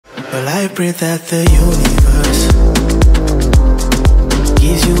pray that the universe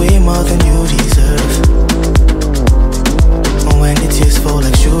gives you way more than you deserve. And when the tears fall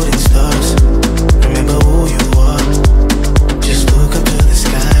like shooting stars, remember who you are. Just look up to the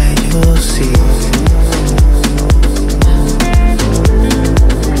sky, you'll see.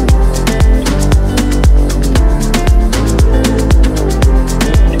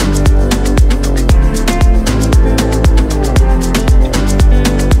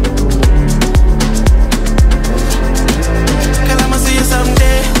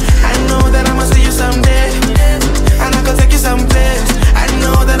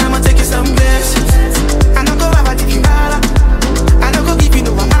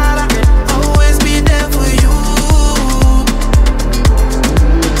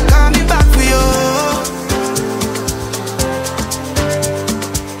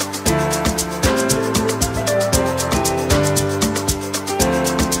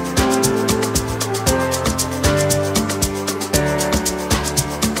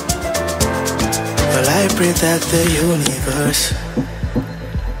 That the universe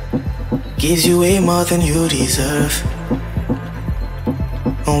gives you way more than you deserve.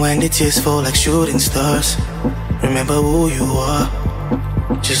 And when the tears fall like shooting stars, remember who you are.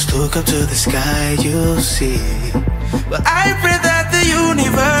 Just look up to the sky, you'll see. But I pray that the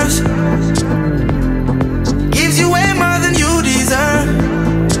universe gives you way more than you deserve.